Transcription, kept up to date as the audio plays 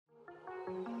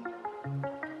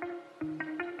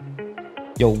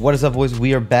Yo, what is up, boys?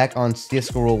 We are back on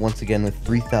CSGO roll once again with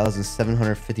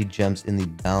 3,750 gems in the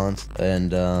balance.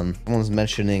 And someone's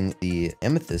mentioning the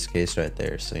amethyst case right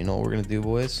there. So you know what we're gonna do,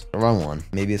 boys? Run one.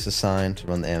 Maybe it's a sign to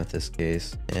run the amethyst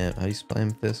case. And how do you spell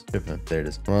amethyst? Different. There it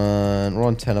is.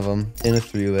 Run 10 of them in a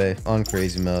three-way on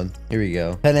crazy mode. Here we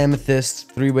go. 10 amethysts,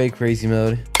 three-way crazy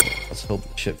mode. Let's hope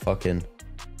shit fucking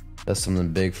does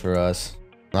something big for us.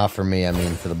 Not for me, I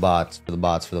mean for the bots. For the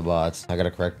bots. I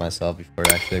gotta correct myself before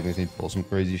it actually makes me pull some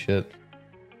crazy shit.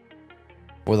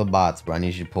 For the bots, bro. I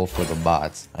need you to pull for the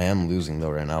bots. I am losing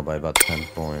though right now by about 10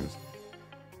 coins.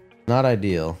 Not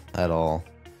ideal at all.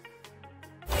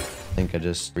 I think I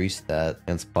just greased that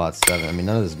against bot 7. I mean,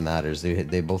 none of this matters.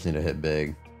 They both need to hit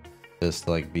big. Just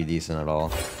to like be decent at all.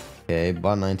 Okay,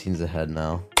 bot 19's ahead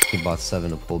now. Need bot 7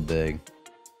 to pull big.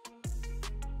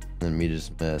 And me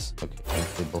just miss. Okay,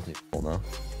 they both need to pull now.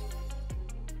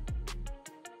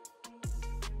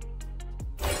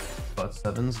 Bot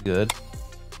 7's good.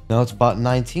 Now it's bot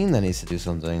 19 that needs to do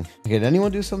something. Okay, did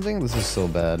anyone do something? This is so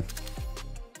bad.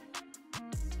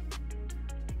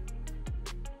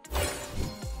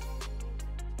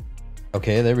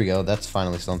 Okay, there we go. That's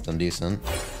finally something decent.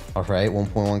 Alright,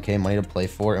 1.1k money to play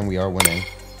for, and we are winning.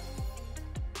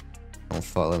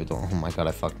 Oh my god,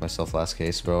 I fucked myself last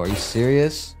case, bro. Are you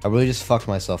serious? I really just fucked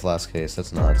myself last case.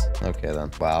 That's nuts. Okay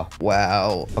then.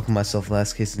 Wow. Fucking myself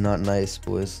last case is not nice,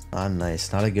 boys. Not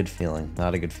nice. Not a good feeling.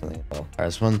 Not a good feeling at all. Alright,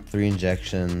 let's run 3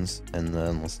 injections and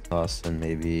then let's toss in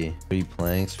maybe 3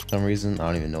 planks for some reason. I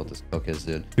don't even know what this cook is,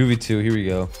 dude. 2v2, here we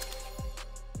go.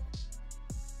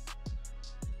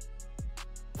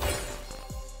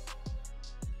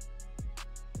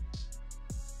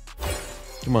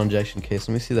 Come on, injection case.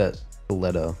 Let me see that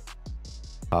stiletto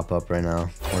pop up right now.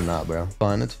 Or not, bro.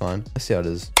 Fine, it's fine. I see how it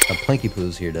is. A Planky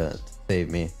Poo's here to save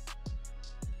me.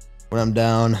 When I'm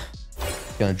down,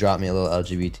 it's gonna drop me a little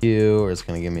LGB2, or it's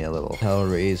gonna give me a little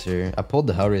Hellraiser. I pulled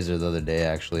the Hellraiser the other day,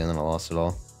 actually, and then I lost it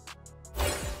all.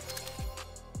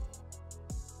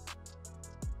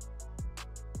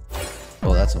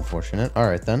 Well, that's unfortunate. All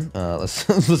right then, let's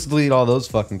let's delete all those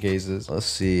fucking cases. Let's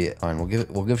see. Fine, we'll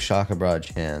give Shakabra a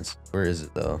chance. Where is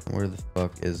it though? Where the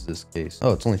fuck is this case?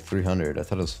 Oh, it's only 300. I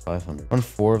thought it was 500. Run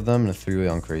 4 of them in a 3-way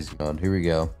on crazy mode. Here we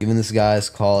go. Giving this guy's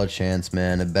call a chance,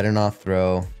 man. It better not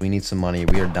throw. We need some money.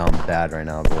 We are down bad right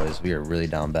now, boys. We are really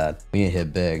down bad. We need to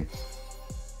hit big.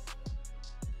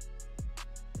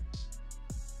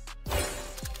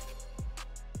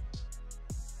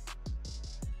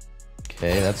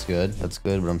 Okay, that's good. That's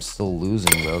good, but I'm still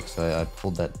losing, bro, because I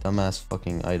pulled that dumbass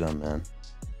fucking item, man.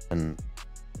 And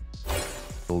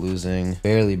still losing.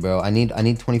 Barely, bro. I need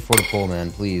 24 to pull,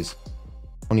 man, please.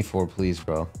 24, please,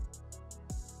 bro.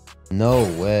 No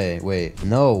way. Wait.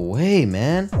 No way,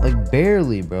 man. Like,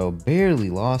 barely, bro. Barely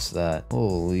lost that.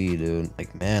 Holy, dude.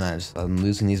 Like, man, I'm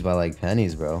losing these by, like,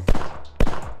 pennies, bro.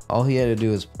 All he had to do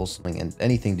was pull something, and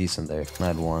anything decent there. And I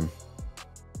had 1.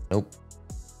 Nope.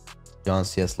 John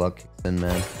CS luck kicks in,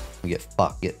 man. We get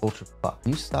fucked. Get ultra fucked.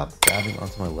 Can you stop grabbing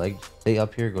onto my leg? Stay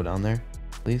up here. Go down there,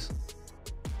 please.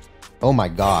 Oh my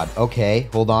god. Okay,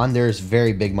 hold on. There's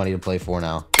very big money to play for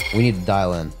now. We need to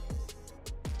dial in.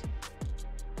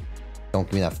 Don't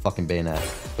give me that fucking bayonet.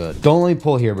 Good. Don't let me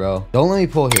pull here, bro. Don't let me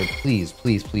pull here. Please,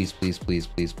 please, please, please, please,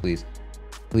 please, please.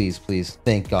 Please, please.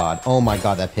 Thank god. Oh my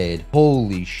god, that paid.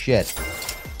 Holy shit.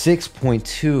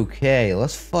 6.2k.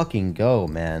 Let's fucking go,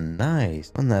 man.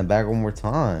 Nice. Run that back one more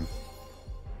time.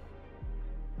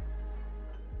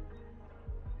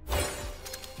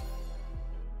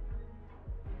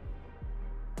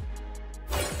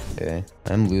 Okay.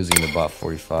 I'm losing the bot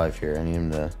 45 here. I need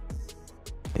him to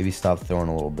maybe stop throwing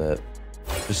a little bit.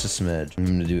 Just a smidge. I need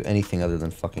him to do anything other than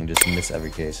fucking just miss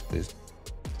every case, please.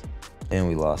 And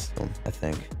we lost them, I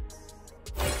think.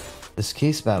 This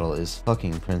case battle is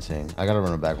fucking printing. I gotta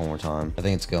run it back one more time. I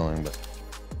think it's going, but...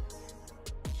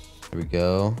 Here we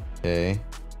go. Okay.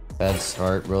 Bad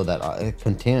start, bro. That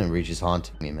containment reach is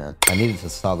haunting me, man. I needed to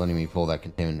stop letting me pull that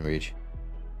containment reach.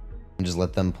 And just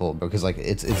let them pull, because like,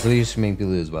 it's literally just making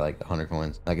me lose by like 100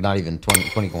 coins. Like, not even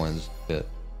 20 coins. Shit.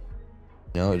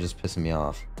 You know, it's just pissing me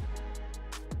off.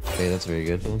 Okay, that's very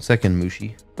good. 1 second,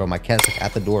 Mushi. Bro, my cat's like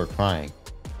at the door crying.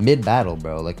 Mid-battle,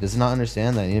 bro. Like, does it not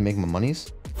understand that I need to make my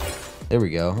monies? There we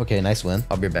go. Okay, nice win.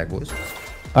 I'll be right back, boys.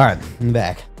 All right, I'm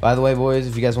back. By the way, boys,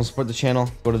 if you guys want to support the channel,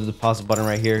 go to the deposit button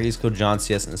right here. Use code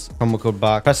JohnCS in this promo code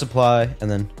box. Press apply and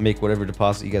then make whatever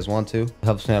deposit you guys want to. It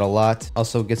helps me out a lot.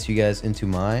 Also gets you guys into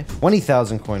my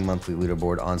 20,000 coin monthly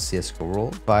leaderboard on CSGO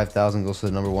Roll. 5,000 goes to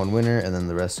the #1 winner, and then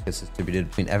the rest gets distributed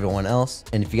between everyone else.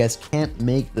 And if you guys can't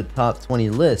make the top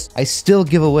 20 list, I still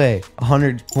give away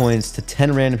 100 coins to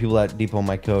 10 random people that depot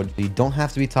my code. So you don't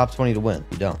have to be top 20 to win.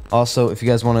 You don't. Also, if you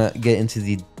guys want to get into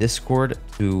the Discord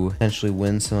to potentially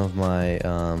win some of my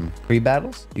free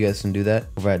battles, you guys can do that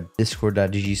over at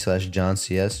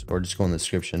discord.gg/JohnCS, or just go in the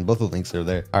description. Both the links are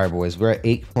there. All right, boys, we're at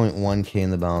 8.1k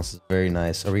in the balance. It's very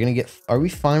nice. Are we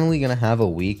finally gonna have a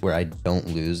week where I don't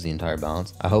lose the entire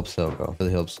balance? I hope so, bro.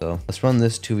 Really hope so. Let's run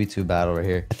this 2v2 battle right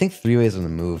here. I think 3-ways on the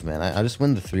move, man. I just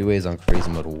win the 3-ways on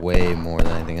crazy mode way more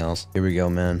than anything else. Here we go,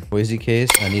 man. Boise case,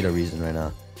 I need a reason right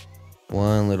now.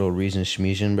 One little reason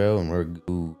schmeesion, bro, and we're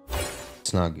ooh,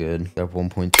 it's not good. Got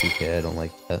 1.2k. I don't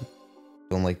like that.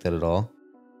 Don't like that at all.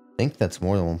 I think that's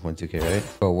more than 1.2k, right?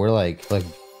 Bro, we're like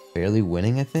barely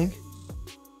winning, I think.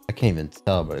 I can't even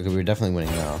tell, but we're definitely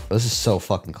winning now. But this is so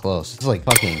fucking close. This is like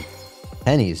fucking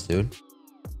pennies, dude.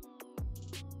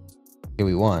 Okay,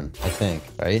 we won, I think,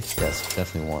 right? Yes,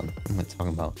 definitely won. What am I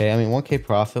talking about? Okay, I mean, 1k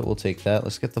profit, we'll take that.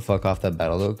 Let's get the fuck off that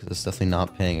battle, though, because it's definitely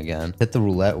not paying again. Hit the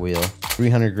roulette wheel.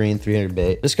 300 green, 300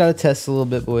 bait. Just gotta test a little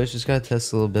bit, boys. Just gotta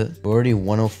test a little bit. We're already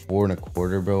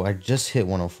 104.25, bro. I just hit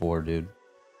 104, dude.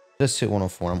 Just hit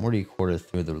 104. I'm already a quarter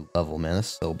through the level, man. That's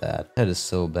so bad. That is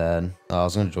so bad. I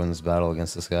was gonna join this battle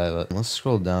against this guy, but let's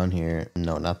scroll down here.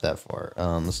 No, not that far.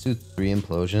 Let's do 3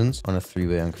 implosions on a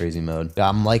 3-way on crazy mode. Yeah,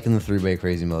 I'm liking the 3-way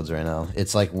crazy modes right now.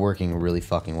 It's like working really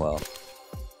fucking well.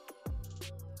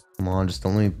 Come on, just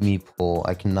don't let me pull.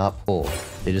 I cannot pull.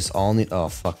 They just all need. Oh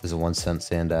fuck, there's a 1 cent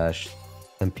sand dash.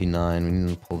 MP9. We need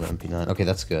to pull the MP9. Okay,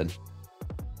 that's good.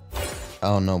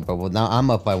 Oh no, bro. Well, now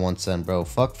I'm up by 1 cent, bro.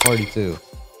 Fuck 42.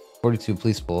 42,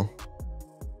 please pull.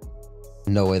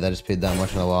 No way that just paid that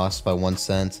much and I lost by 1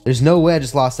 cent. There's no way I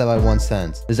just lost that by 1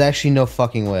 cent. There's actually no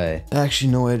fucking way. Actually,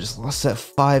 no way I just lost that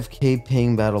 5k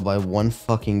ping battle by 1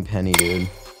 fucking penny, dude.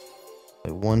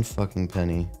 By 1 fucking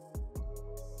penny.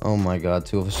 Oh my god,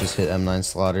 2 of us just hit M9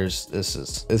 slaughters. This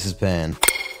is paying.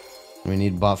 We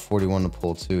need bot 41 to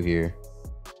pull 2 here.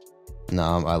 No,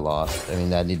 I lost. I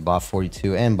mean, I need bot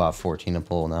 42 and bot 14 to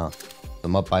pull now.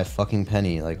 I'm up by a fucking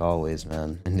penny, like always,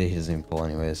 man. And he doesn't even pull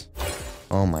anyways.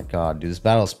 Oh my god, dude, this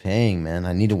battle's paying, man.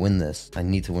 I need to win this. I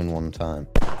need to win one time.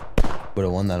 Would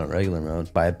have won that on regular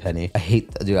mode by a penny. I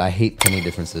hate penny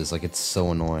differences. Like, it's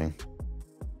so annoying.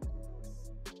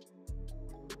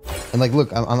 And like,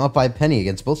 look, I'm up by a penny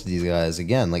against both of these guys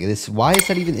again. Like, this, why is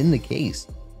that even in the case?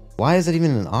 Why is that even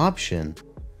an option?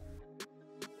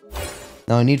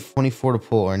 Now I need 24 to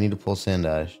pull, or I need to pull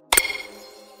Sandash.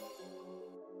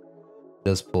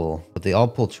 Does pull, but they all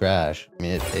pull trash. I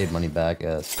mean, it paid money back,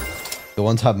 yes. The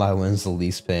one time I win is the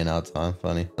least paying out time.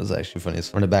 Funny. That was actually funny.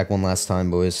 Let's run it back one last time,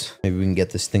 boys. Maybe we can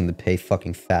get this thing to pay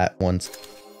fucking fat once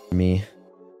for me.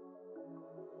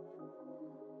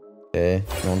 Okay,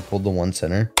 no one pulled the 1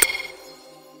 center.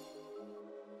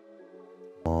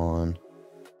 Come on.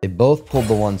 They both pulled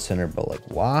the 1 center, but like,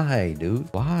 why, dude?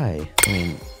 Why? I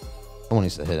mean, someone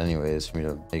needs to hit anyways for me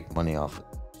to make money off it.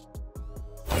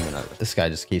 I mean, this guy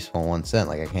just keeps pulling 1 cent.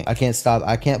 Like, I can't stop.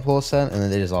 I can't pull a cent, and then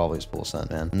they just always pull a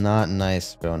cent, man. Not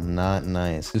nice, bro. Not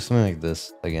nice. Do something like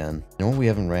this again. You know what? We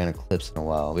haven't ran Eclipse in a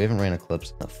while. We haven't ran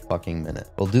Eclipse in a fucking minute.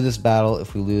 We'll do this battle.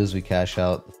 If we lose, we cash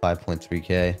out the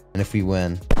 5.3k. And if we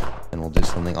win, then we'll do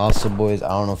something. Also, boys, I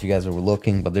don't know if you guys are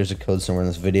looking, but there's a code somewhere in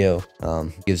this video.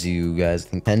 Gives you guys, I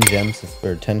think, 10 gems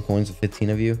or 10 coins of 15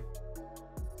 of you.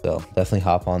 So definitely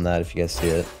hop on that if you guys see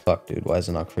it. Fuck, dude. Why is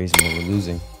it not crazy when we're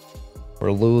losing?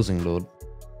 We're losing, dude.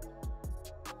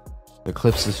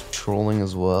 Eclipse is trolling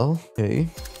as well. Okay.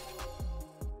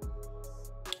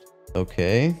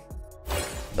 Okay.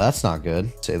 That's not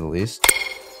good, to say the least.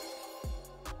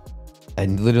 I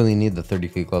literally need the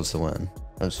 30k gloves to win.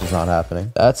 That's just not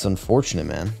happening. That's unfortunate,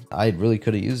 man. I really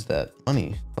could have used that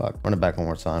money. Fuck. Run it back one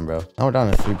more time, bro. Now we're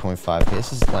down to 3.5k.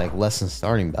 This is like less than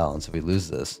starting balance if we lose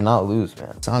this. Not lose,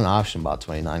 man. It's not an option, bot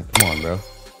 29. Come on, bro.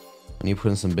 We need to put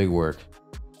in some big work.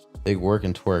 Big work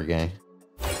and twerk, gang.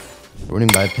 We're winning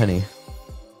by a penny.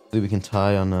 Hopefully we can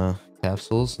tie on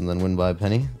capsules and then win by a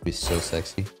penny. It'd be so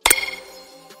sexy.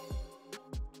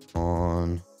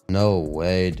 On. No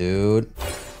way, dude.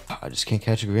 I just can't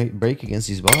catch a great break against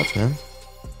these bots, man.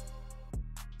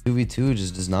 2v2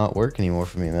 just does not work anymore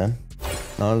for me, man.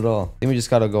 Not at all. I think we just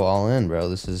gotta go all in, bro.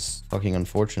 This is fucking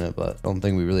unfortunate, but I don't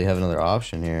think we really have another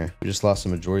option here. We just lost the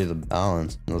majority of the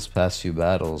balance in those past few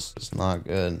battles. It's not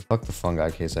good. Fuck the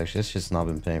fungi case, actually. It's just not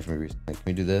been paying for me recently. Can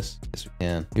we do this? Yes, we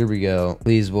can. Here we go.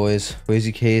 Please, boys.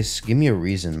 Crazy case. Give me a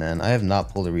reason, man. I have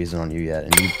not pulled a reason on you yet,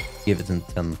 and you give it to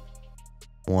them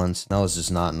once. That was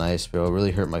just not nice, bro. It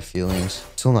really hurt my feelings.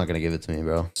 Still not gonna give it to me,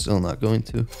 bro. Still not going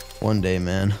to. One day,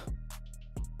 man.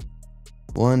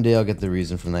 One day I'll get the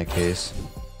reason from that case.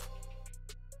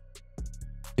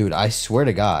 Dude, I swear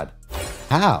to God.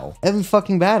 How? Every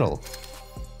fucking battle.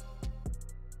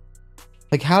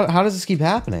 Like, how does this keep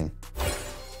happening?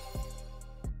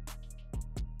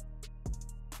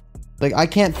 Like, I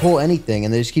can't pull anything,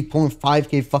 and they just keep pulling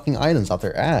 5K fucking items out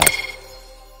their ass.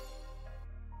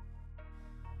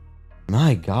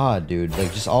 My God, dude.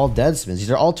 Like, just all dead spins.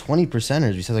 These are all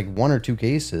 20%ers. We said, like, 1 or 2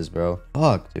 cases, bro.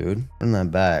 Fuck, dude. Bring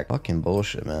that back. Fucking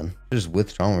bullshit, man. Just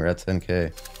withdrawn. We're at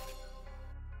 10K.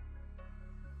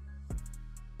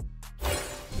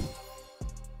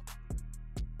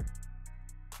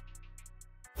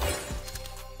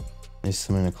 Need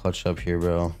something to clutch up here,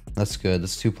 bro. That's good.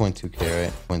 That's 2.2K,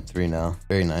 right? 0.3 now.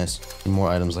 Very nice. More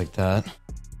items like that.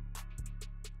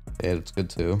 Okay, that's good,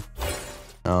 too.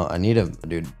 No, I need a...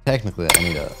 Dude, technically, I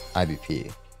need a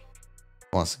IBP.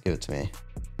 Wants to give it to me.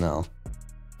 No.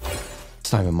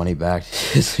 It's not even money back.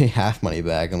 It's half money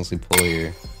back unless we pull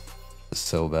here. It's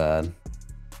so bad.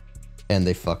 And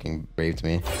they fucking braved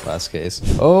me last case.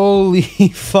 Holy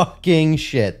fucking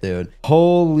shit, dude.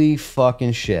 Holy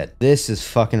fucking shit. This is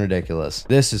fucking ridiculous.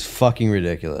 This is fucking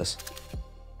ridiculous.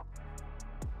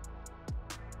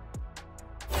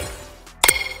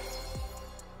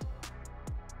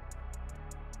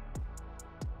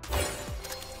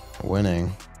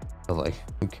 Winning. But like,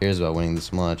 who cares about winning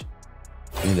this much?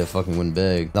 We need to fucking win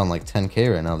big. Down like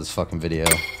 10K right now, this fucking video.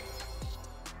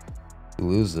 We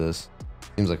lose this.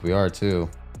 Seems like we are too.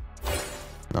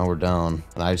 Now we're down.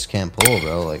 And I just can't pull,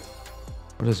 bro. Like,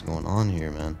 what is going on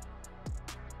here, man?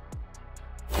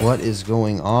 What is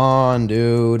going on,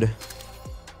 dude?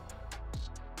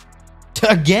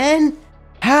 Again?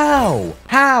 How,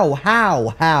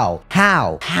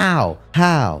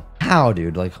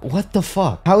 dude? Like, what the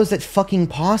fuck? How is that fucking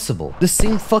possible? The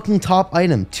same fucking top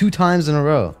item 2 times in a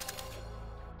row.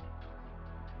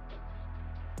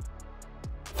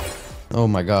 Oh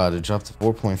my God, it dropped to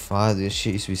 4.5. This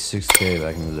shit used to be 6K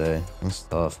back in the day. That's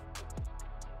tough.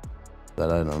 That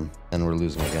item. And we're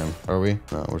losing again. Are we?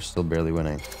 No, we're still barely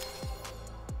winning.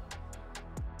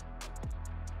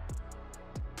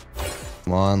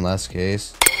 Come on, last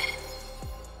case.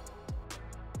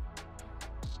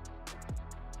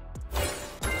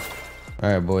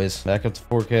 Alright, boys. Back up to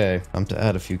 4K. I'm to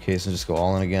add a few cases and just go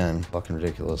all in again. Fucking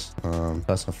ridiculous.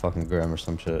 That's no fucking gram or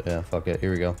some shit. Yeah, fuck it.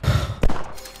 Here we go.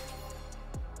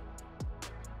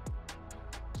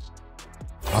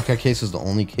 Hawkeye case was the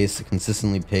only case that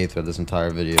consistently paid throughout this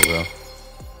entire video, bro.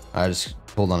 I just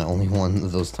pulled on it only one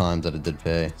of those times that it did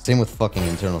pay. Same with fucking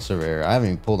internal server error. I haven't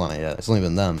even pulled on it yet. It's only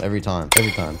been them every time.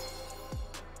 Every time.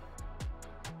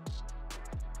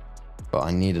 Bro,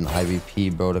 I need an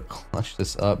IBP, bro, to clutch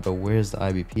this up. But where's the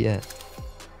IBP at?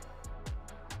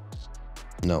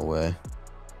 No way.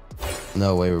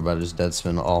 No way we're about to just dead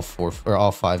spin all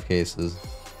 5 cases.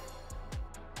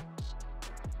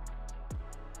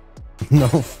 No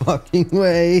fucking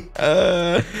way.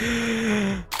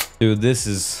 Dude, this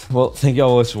is... Well, thank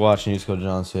y'all for watching. Use code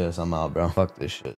JohnCS. I'm out, bro. Fuck this shit.